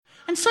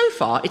And so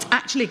far, it's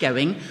actually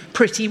going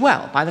pretty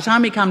well. By the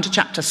time we come to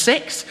chapter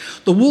 6,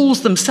 the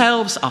walls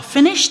themselves are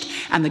finished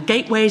and the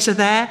gateways are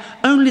there.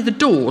 Only the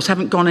doors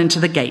haven't gone into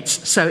the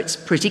gates. So it's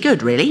pretty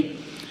good, really.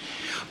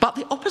 But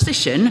the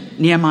opposition,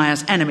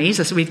 Nehemiah's enemies,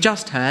 as we've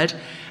just heard,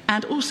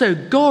 and also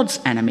God's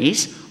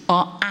enemies,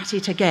 are at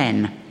it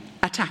again,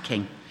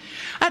 attacking.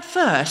 At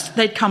first,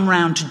 they'd come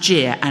round to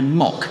jeer and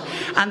mock,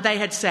 and they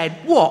had said,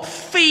 "What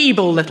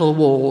feeble little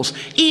walls!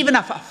 Even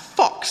if a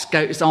fox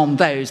goes on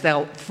those,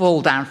 they'll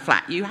fall down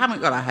flat. You haven't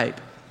got a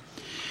hope."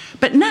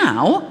 But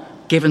now,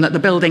 given that the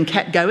building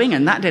kept going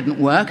and that didn't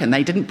work, and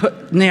they didn't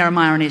put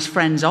Nehemiah and his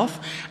friends off,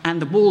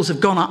 and the walls have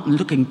gone up and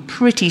looking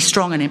pretty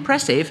strong and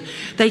impressive,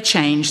 they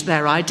changed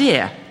their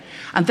idea.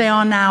 And they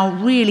are now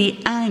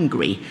really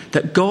angry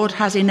that God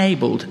has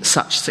enabled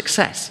such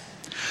success.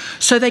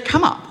 So they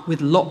come up with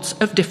lots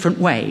of different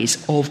ways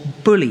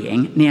of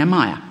bullying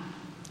Nehemiah.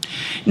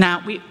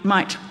 Now, we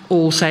might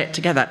all say it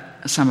together,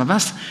 some of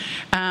us.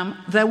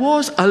 There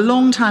was a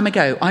long time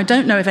ago, I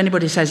don't know if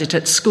anybody says it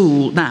at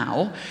school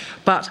now,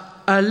 but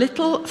a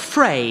little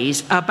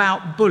phrase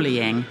about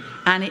bullying,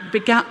 and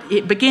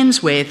it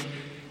begins with,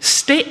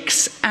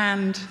 "Sticks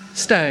and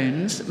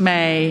stones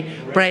may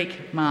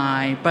break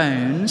my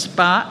bones,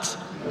 but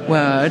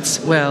words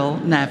will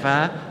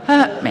never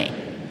hurt me."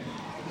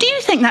 Do you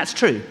think that's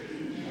true?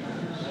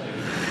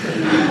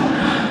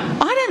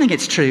 I don't think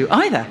it's true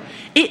either.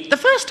 The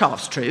first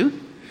half's true.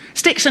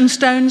 Sticks and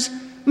stones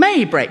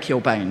may break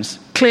your bones.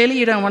 Clearly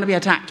you don't want to be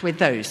attacked with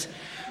those.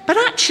 But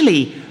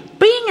actually,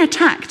 being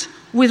attacked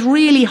with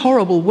really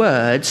horrible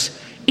words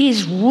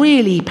is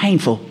really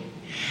painful.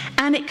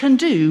 And it can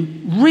do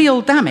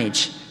real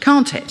damage,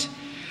 can't it?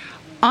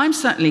 I'm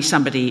certainly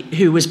somebody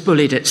who was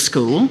bullied at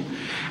school,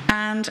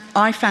 and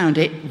I found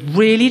it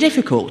really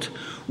difficult.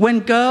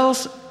 When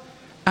girls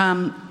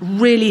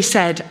really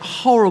said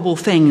horrible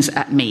things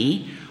at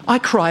me, I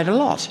cried a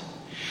lot.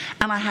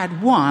 And I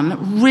had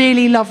one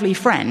really lovely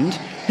friend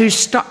who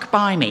stuck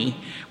by me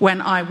when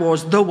I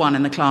was the one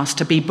in the class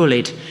to be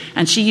bullied.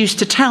 And she used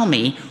to tell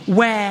me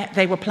where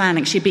they were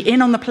planning. She'd be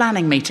in on the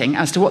planning meeting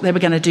as to what they were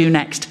going to do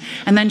next.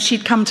 And then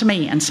she'd come to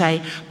me and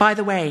say, "By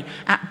the way,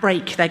 at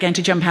break, they're going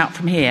to jump out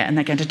from here and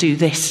they're going to do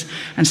this."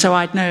 And so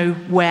I'd know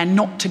where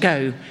not to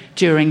go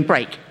during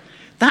break.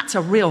 That's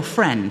a real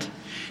friend.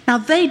 Now,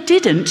 they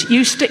didn't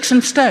use sticks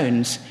and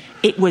stones.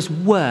 It was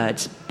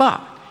words, but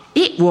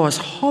it was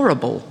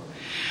horrible.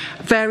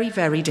 Very,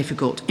 very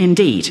difficult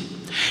indeed.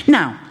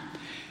 Now,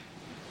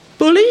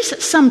 bullies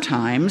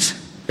sometimes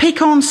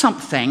pick on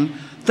something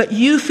that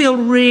you feel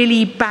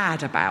really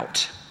bad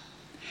about.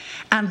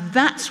 And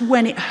that's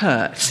when it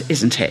hurts,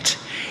 isn't it?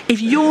 If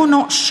you're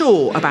not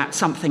sure about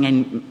something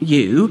in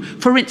you,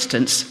 for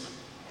instance,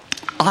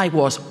 I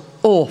was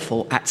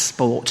awful at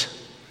sport.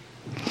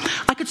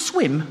 I could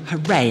swim,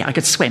 hooray, I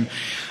could swim.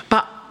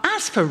 But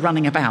as for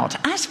running about,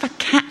 as for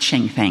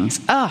catching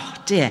things, oh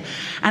dear.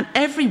 And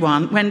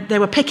everyone, when they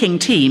were picking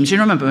teams, you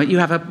remember, you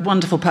have a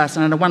wonderful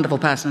person and a wonderful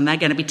person, and they're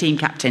going to be team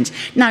captains.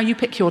 Now you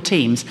pick your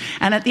teams.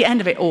 And at the end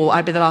of it all,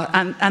 I'd be the last.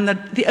 And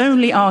the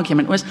only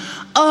argument was,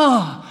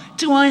 "Oh,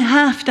 do I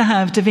have to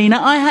have Davina?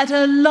 I had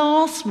her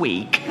last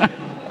week."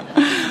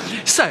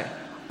 So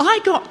I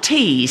got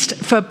teased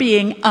for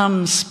being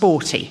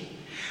unsporty.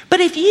 But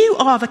if you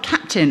are the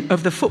captain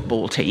of the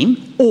football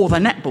team or the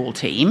netball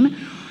team,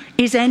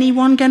 is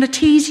anyone going to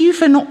tease you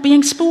for not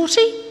being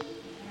sporty?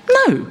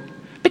 No,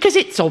 because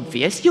it's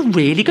obvious you're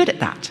really good at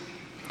that.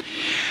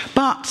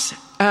 But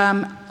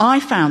I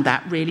found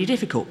that really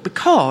difficult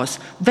because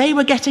they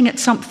were getting at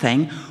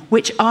something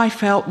which I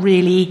felt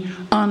really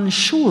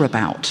unsure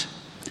about.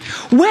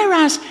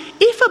 Whereas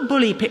if a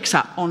bully picks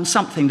up on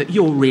something that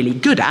you're really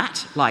good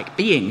at, like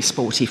being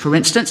sporty, for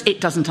instance,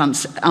 it doesn't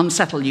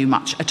unsettle you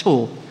much at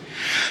all.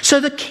 So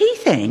the key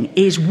thing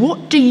is,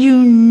 what do you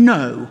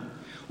know?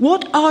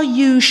 What are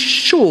you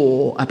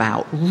sure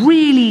about,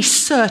 really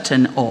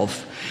certain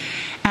of?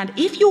 And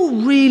if you're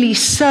really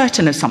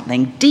certain of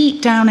something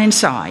deep down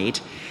inside,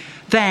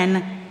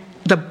 then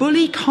the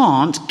bully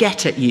can't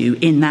get at you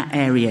in that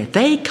area.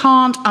 They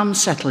can't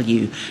unsettle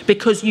you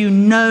because you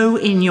know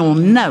in your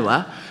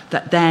knower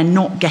that they're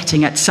not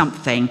getting at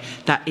something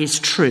that is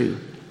true.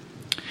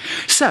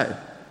 So,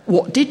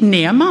 what did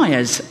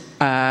Nehemiah's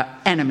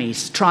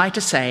enemies try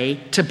to say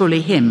to bully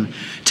him,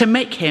 to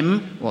make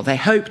him, well, they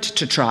hoped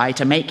to try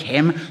to make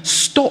him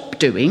stop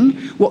doing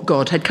what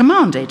God had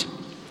commanded?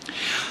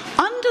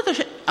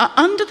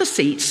 Under the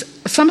seats,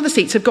 some of the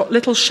seats have got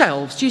little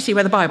shelves. Do you see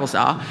where the Bibles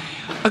are?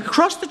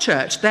 Across the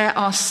church, there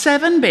are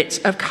 7 bits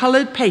of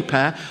coloured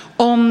paper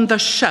on the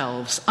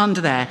shelves under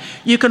there.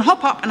 You can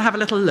hop up and have a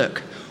little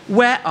look.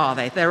 Where are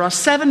they? There are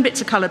 7 bits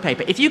of coloured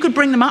paper. If you could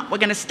bring them up, we're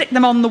going to stick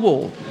them on the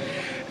wall.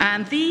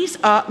 And these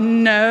are,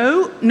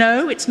 no,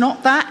 it's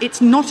not that.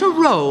 It's not a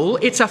roll.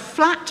 It's a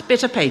flat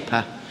bit of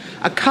paper.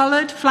 A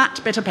coloured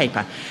flat bit of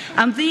paper.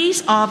 And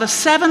these are the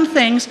 7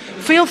 things.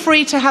 Feel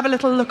free to have a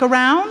little look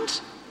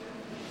around.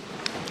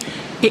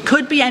 It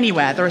could be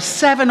anywhere. There are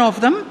 7 of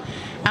them.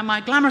 And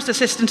my glamorous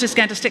assistant is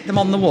going to stick them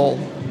on the wall.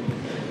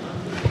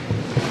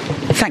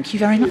 Thank you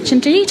very much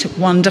indeed.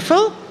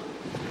 Wonderful.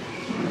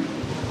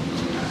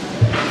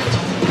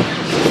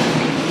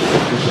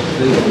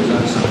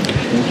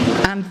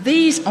 And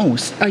these,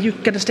 are you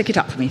going to stick it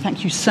up for me?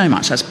 Thank you so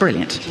much. That's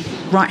brilliant.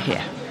 Right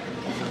here.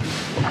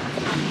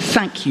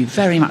 Thank you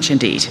very much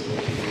indeed.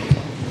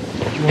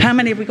 How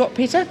many have we got,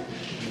 Peter?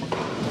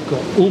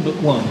 Got all but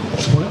one.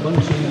 1,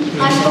 2, 3,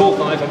 4,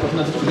 5. I've got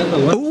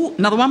another one. Oh,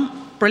 another one.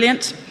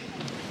 Brilliant.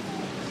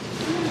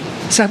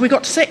 So have we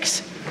got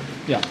 6?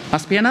 Yeah.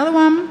 Must be another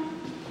one.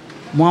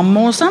 One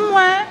more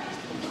somewhere.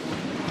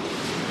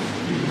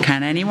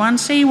 Can anyone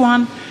see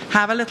one?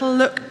 Have a little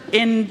look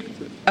in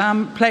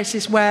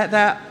places where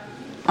there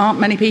aren't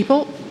many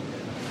people.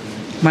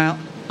 Well,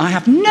 I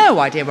have no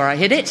idea where I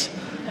hid it.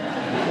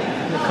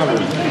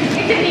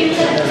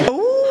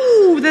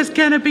 Oh, there's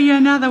going to be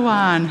another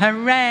one.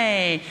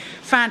 Hooray.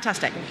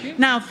 Fantastic.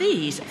 Now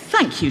these,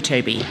 thank you,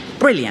 Toby.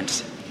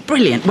 Brilliant.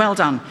 Brilliant. Well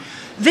done.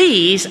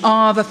 These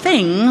are the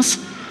things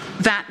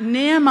that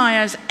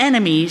Nehemiah's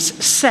enemies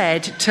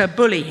said to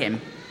bully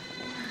him.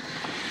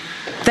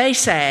 They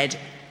said,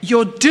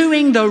 "You're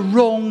doing the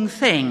wrong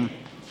thing."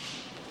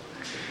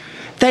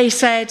 They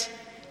said,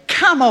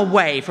 "Come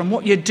away from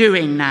what you're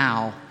doing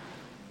now."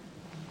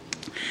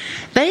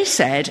 They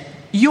said,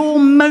 "Your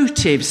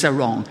motives are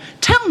wrong."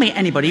 Tell me,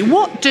 anybody,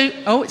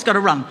 it's got to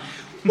run.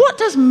 What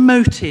does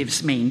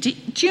motives mean? Do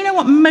you know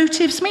what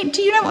motives mean?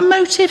 Do you know what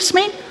motives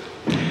mean?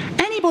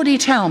 Anybody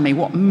tell me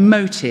what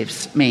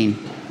motives mean?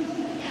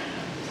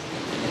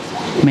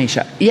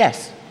 Misha,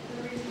 yes.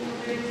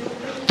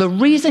 The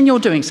reason you're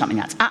doing something,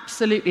 that's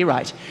absolutely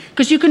right.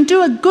 Because you can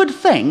do a good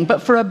thing,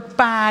 but for a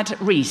bad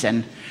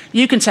reason.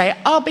 You can say,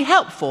 "I'll be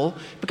helpful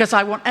because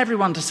I want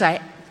everyone to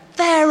say,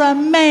 they're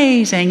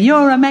amazing,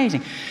 you're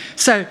amazing."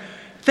 So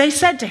they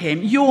said to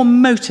him, "Your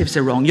motives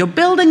are wrong. You're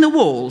building the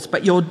walls,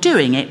 but you're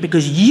doing it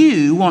because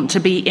you want to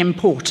be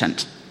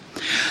important."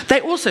 They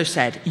also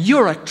said,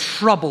 "You're a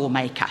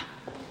troublemaker."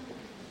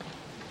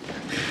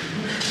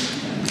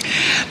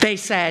 They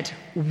said,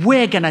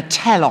 "We're going to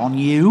tell on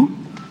you."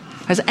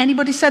 Has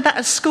anybody said that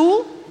at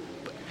school?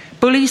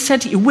 Bullies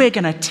said to you, "We're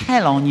going to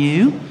tell on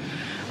you,"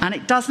 and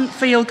it doesn't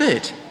feel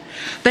good.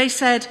 They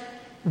said,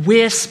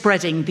 "We're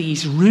spreading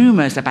these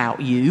rumours about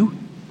you,"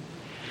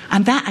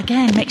 and that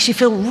again makes you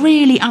feel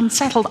really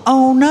unsettled.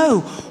 Oh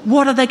no,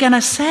 what are they going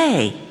to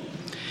say?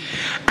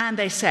 And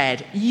they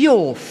said,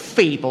 "You're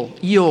feeble,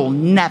 you'll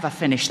never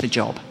finish the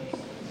job."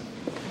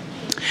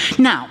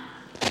 Now,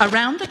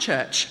 around the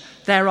church,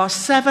 there are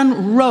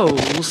 7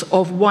 rolls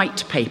of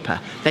white paper.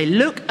 They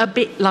look a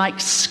bit like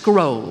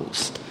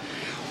scrolls.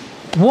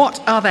 What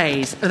are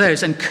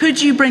those? And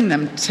could you bring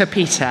them to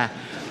Peter?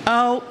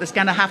 Oh, there's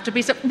going to have to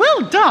be some...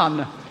 Well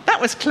done. That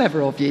was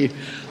clever of you.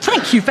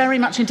 Thank you very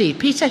much indeed.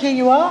 Peter, here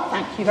you are.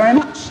 Thank you very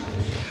much.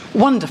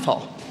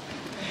 Wonderful.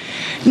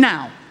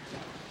 Now,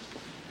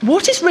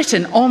 what is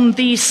written on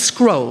these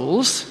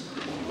scrolls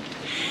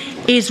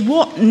is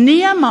what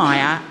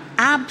Nehemiah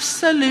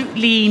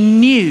absolutely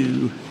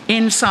knew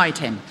inside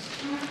him.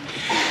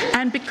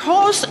 And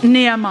because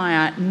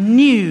Nehemiah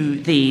knew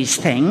these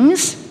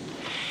things,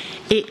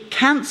 it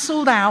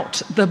cancelled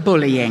out the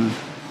bullying.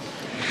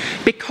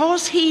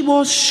 Because he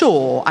was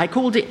sure, I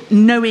called it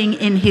knowing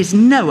in his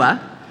knower,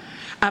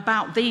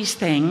 about these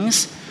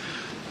things,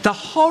 the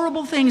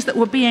horrible things that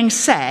were being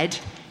said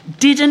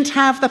didn't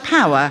have the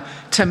power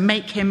to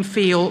make him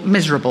feel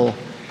miserable.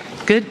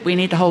 Good, we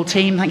need the whole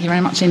team. Thank you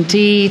very much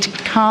indeed.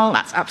 Carl,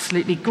 that's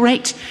absolutely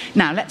great.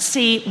 Now, let's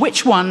see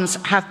which ones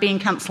have been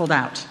cancelled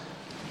out.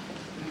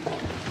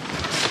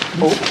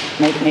 Oh,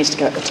 maybe it needs to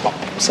go at the top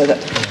so that...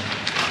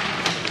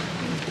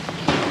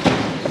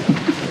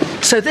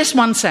 So this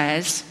one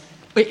says,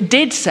 it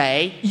did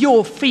say,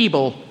 "You're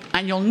feeble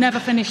and you'll never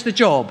finish the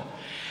job."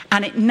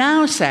 And it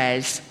now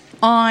says,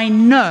 "I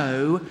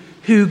know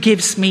who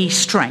gives me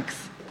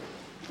strength."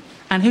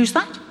 And who's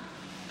that?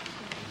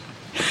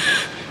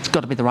 It's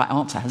got to be the right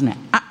answer, hasn't it?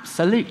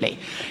 Absolutely.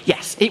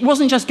 Yes, it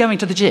wasn't just going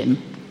to the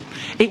gym.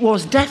 It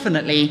was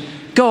definitely,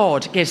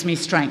 God gives me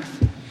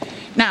strength.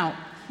 Now,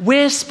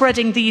 we're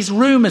spreading these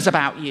rumours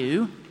about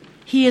you.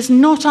 He is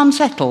not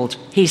unsettled.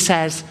 He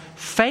says,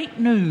 fake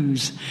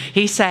news.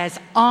 He says,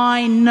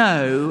 I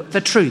know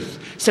the truth.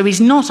 So he's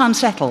not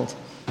unsettled.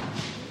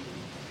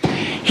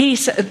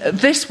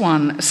 This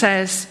one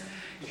says,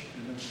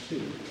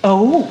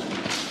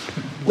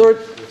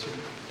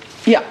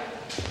 yeah,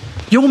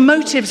 your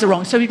motives are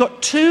wrong. So we've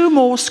got 2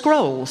 more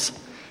scrolls.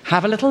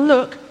 Have a little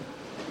look.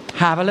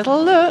 Have a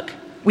little look.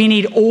 We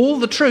need all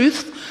the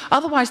truth.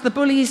 Otherwise, the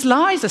bully's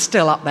lies are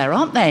still up there,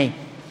 aren't they?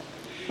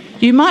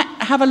 You might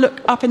have a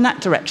look up in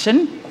that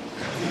direction.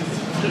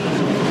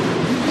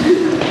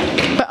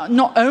 But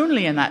not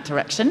only in that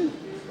direction.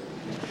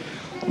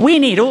 We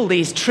need all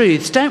these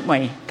truths, don't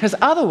we? Because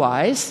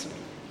otherwise...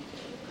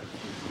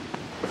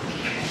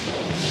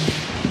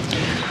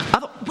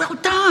 Well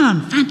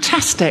done.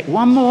 Fantastic.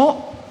 One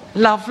more.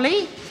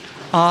 Lovely.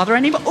 Are there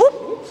any more?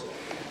 Oh,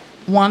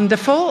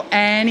 wonderful.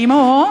 Any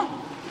more?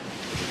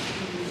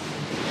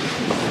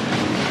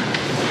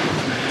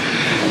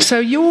 So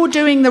you're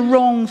doing the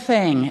wrong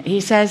thing.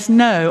 He says,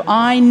 no,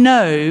 I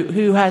know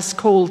who has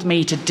called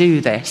me to do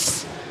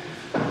this.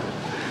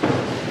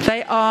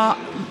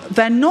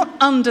 They're not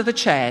under the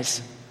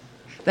chairs.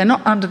 They're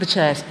not under the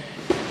chairs.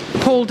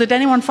 Paul, did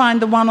anyone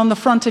find the one on the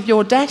front of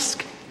your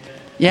desk?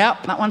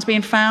 Yep, that one's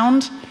been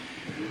found.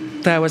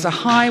 There was a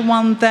high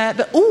one there.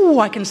 Oh,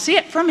 I can see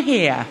it from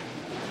here.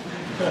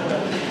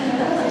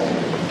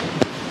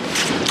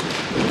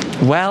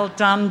 Well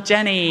done,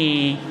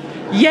 Jenny.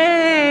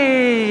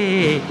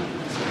 Yay!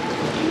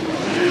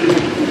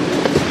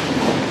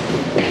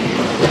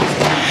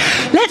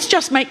 Let's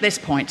just make this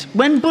point.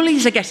 When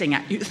bullies are getting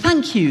at you,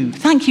 thank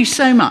you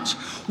so much.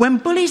 When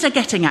bullies are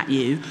getting at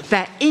you,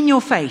 they're in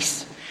your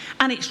face,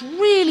 and it's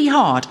really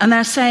hard, and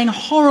they're saying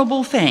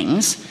horrible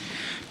things.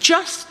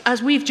 Just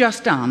as we've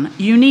just done,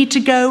 you need to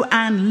go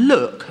and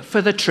look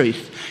for the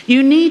truth.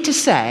 You need to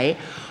say,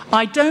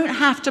 I don't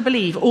have to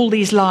believe all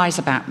these lies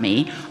about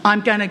me.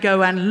 I'm going to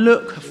go and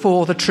look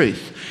for the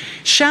truth.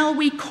 Shall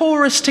we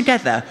chorus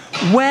together?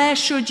 Where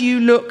should you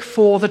look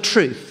for the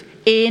truth?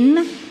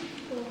 In?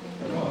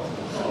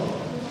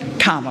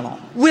 Come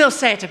along. We'll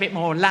say it a bit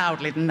more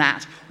loudly than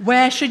that.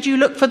 Where should you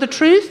look for the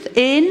truth?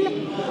 In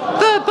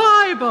the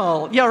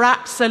Bible. You're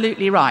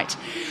absolutely right.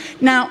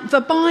 Now,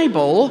 the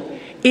Bible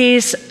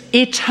is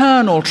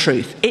eternal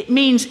truth. It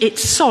means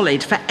it's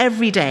solid for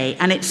every day,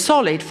 and it's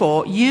solid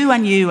for you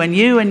and you and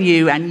you and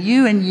you and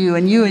you and you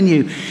and you and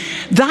you.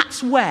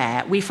 That's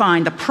where we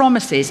find the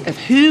promises of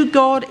who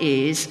God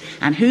is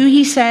and who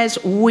he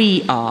says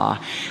we are.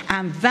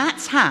 And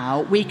that's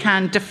how we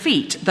can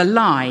defeat the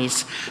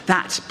lies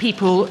that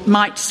people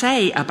might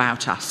say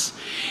about us.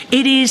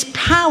 It is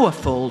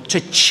powerful to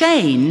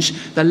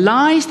change the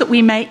lies that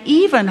we may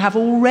even have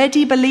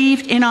already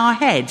believed in our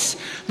heads,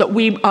 that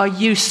we are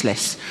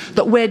useless,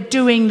 that we're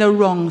doing the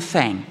wrong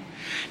thing.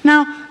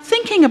 Now,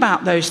 thinking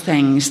about those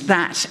things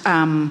that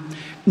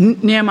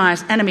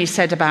Nehemiah's enemies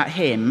said about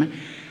him,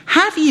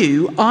 have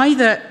you,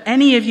 either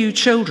any of you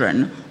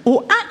children,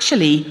 or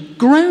actually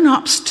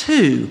grown-ups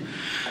too,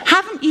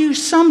 haven't you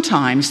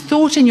sometimes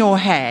thought in your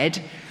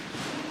head,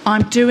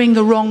 I'm doing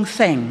the wrong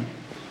thing?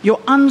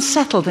 You're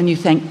unsettled and you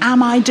think,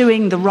 am I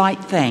doing the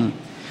right thing?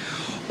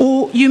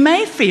 Or you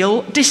may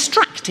feel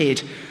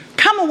distracted.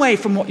 Come away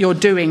from what you're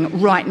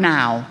doing right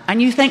now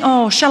and you think,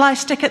 oh, shall I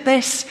stick at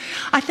this?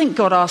 I think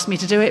God asked me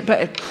to do it,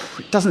 but it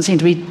doesn't seem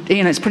to be,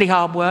 it's pretty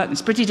hard work,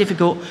 it's pretty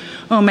difficult.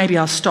 Oh, maybe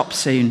I'll stop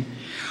soon.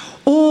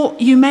 Or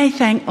you may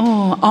think,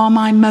 oh, are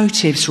my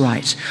motives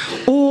right?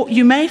 Or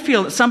you may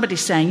feel that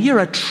somebody's saying, you're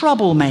a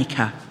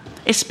troublemaker.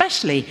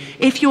 Especially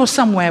if you're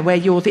somewhere where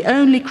you're the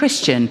only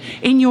Christian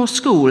in your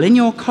school, in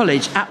your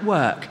college, at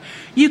work.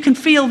 You can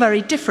feel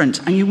very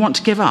different and you want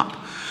to give up.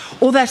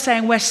 Or they're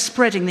saying we're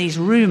spreading these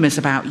rumours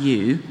about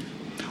you.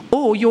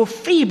 Or you're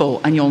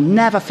feeble and you'll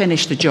never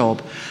finish the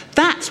job.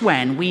 That's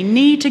when we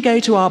need to go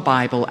to our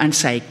Bible and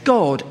say,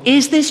 God,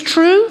 is this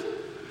true?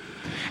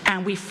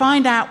 And we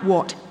find out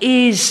what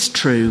is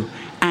true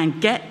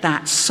and get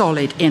that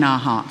solid in our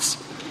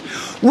hearts.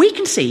 We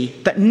can see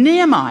that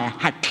Nehemiah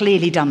had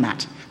clearly done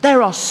that.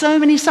 There are so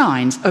many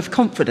signs of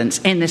confidence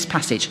in this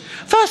passage.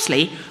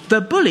 Firstly, the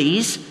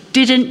bullies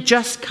didn't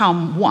just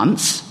come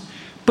once.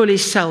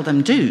 Bullies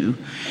seldom do.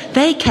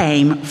 They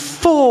came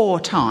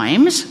 4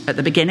 times at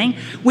the beginning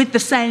with the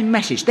same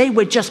message. They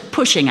were just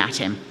pushing at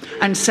him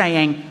and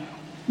saying,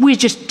 we're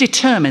just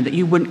determined that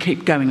you wouldn't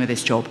keep going with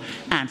this job.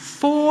 And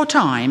 4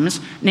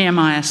 times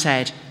Nehemiah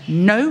said,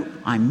 no,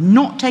 I'm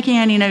not taking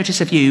any notice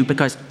of you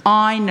because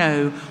I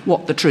know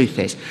what the truth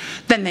is.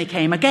 Then they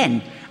came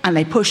again. And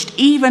they pushed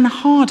even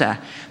harder.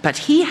 But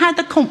he had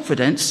the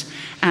confidence,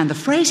 and the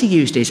phrase he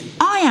used is,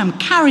 I am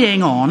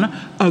carrying on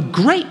a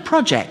great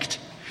project.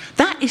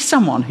 That is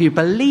someone who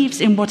believes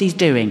in what he's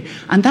doing,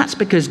 and that's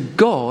because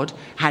God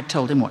had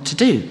told him what to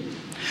do.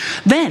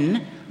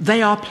 Then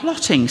they are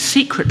plotting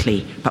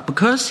secretly, but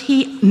because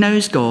he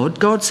knows God,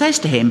 God says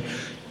to him,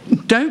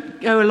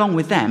 don't go along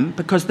with them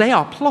because they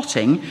are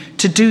plotting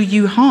to do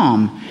you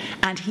harm.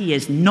 And he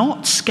is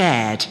not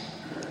scared.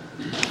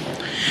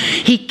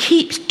 He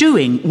keeps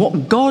doing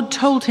what God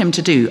told him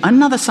to do,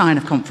 another sign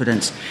of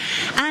confidence.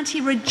 And he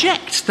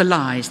rejects the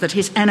lies that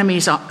his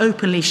enemies are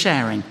openly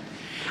sharing.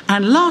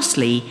 And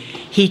lastly,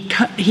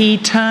 he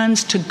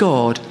turns to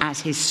God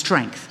as his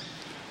strength.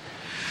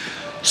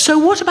 So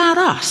what about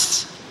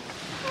us?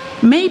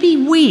 Maybe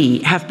we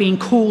have been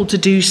called to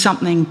do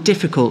something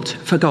difficult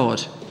for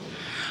God.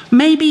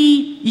 Maybe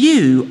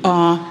you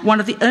are one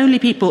of the only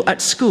people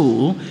at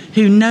school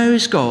who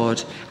knows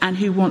God and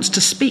who wants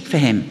to speak for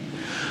him.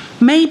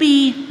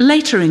 Maybe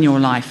later in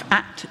your life,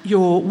 at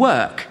your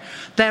work,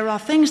 there are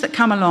things that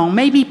come along,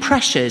 maybe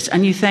pressures,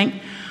 and you think,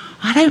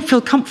 I don't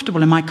feel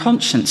comfortable in my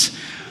conscience,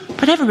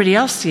 but everybody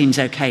else seems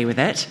okay with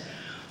it.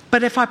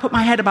 But if I put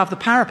my head above the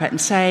parapet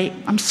and say,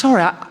 I'm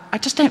sorry, I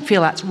just don't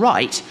feel that's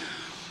right,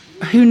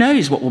 who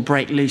knows what will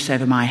break loose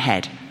over my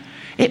head?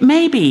 It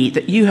may be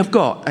that you have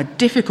got a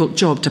difficult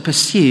job to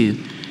pursue.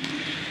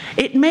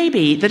 It may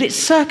be that it's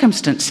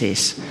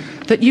circumstances,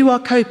 that you are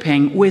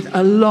coping with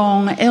a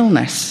long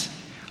illness,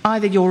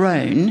 either your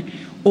own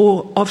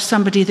or of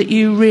somebody that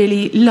you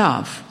really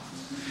love.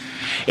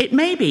 It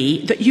may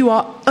be that you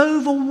are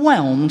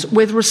overwhelmed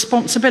with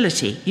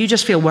responsibility. You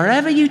just feel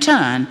wherever you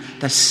turn,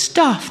 there's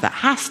stuff that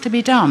has to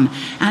be done,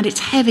 and it's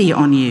heavy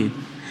on you.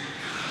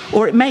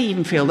 Or it may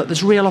even feel that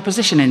there's real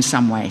opposition in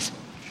some ways.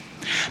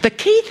 The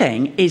key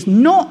thing is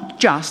not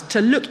just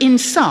to look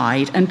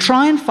inside and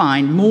try and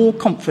find more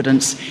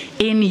confidence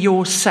in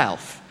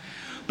yourself.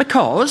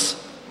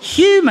 Because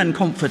human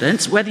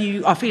confidence, whether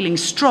you are feeling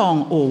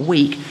strong or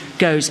weak,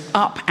 goes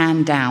up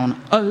and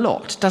down a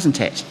lot, doesn't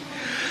it?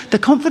 The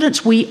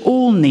confidence we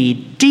all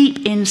need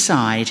deep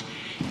inside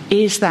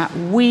is that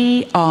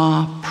we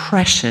are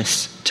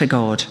precious to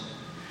God.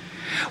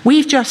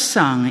 We've just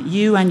sung,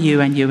 you and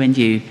you and you and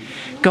you.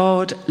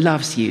 God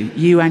loves you,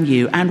 you and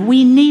you, and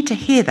we need to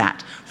hear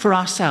that for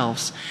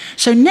ourselves.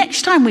 So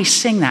next time we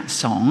sing that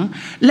song,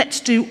 let's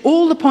do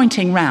all the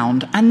pointing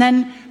round and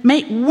then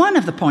make one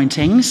of the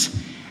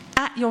pointings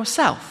at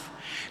yourself.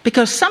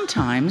 Because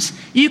sometimes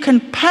you can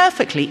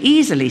perfectly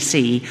easily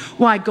see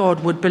why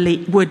God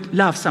would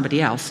love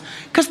somebody else,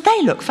 because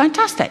they look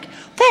fantastic.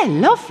 They're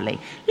lovely.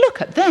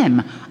 Look at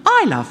them.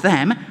 I love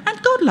them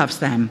and God loves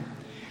them.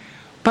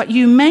 But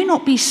you may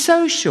not be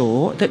so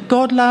sure that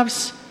God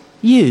loves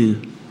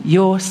you,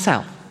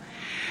 yourself.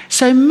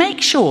 So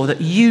make sure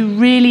that you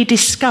really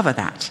discover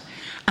that,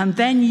 and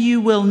then you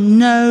will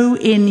know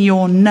in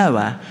your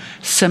knower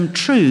some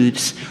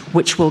truths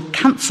which will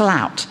cancel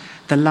out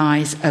the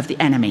lies of the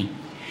enemy.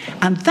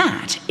 And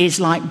that is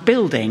like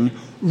building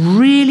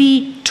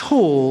really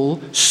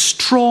tall,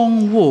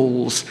 strong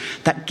walls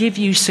that give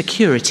you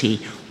security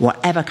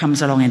whatever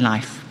comes along in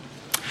life.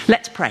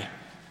 Let's pray.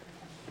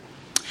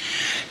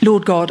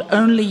 Lord God,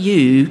 only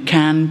you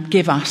can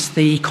give us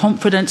the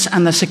confidence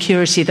and the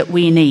security that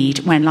we need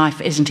when life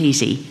isn't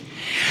easy.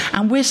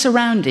 And we're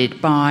surrounded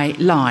by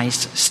lies,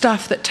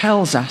 stuff that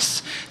tells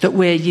us that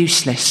we're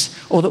useless,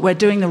 or that we're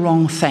doing the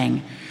wrong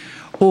thing,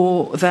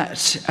 or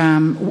that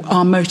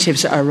our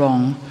motives are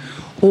wrong,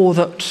 or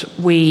that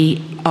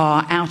we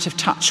are out of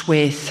touch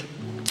with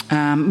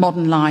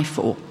modern life,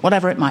 or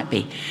whatever it might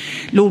be.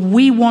 Lord,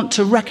 we want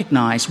to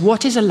recognise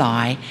what is a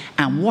lie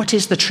and what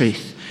is the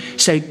truth.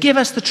 So give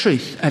us the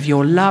truth of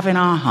your love in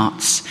our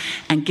hearts,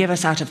 and give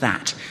us out of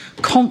that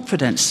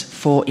confidence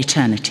for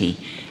eternity.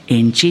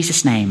 In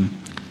Jesus' name,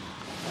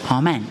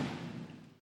 amen.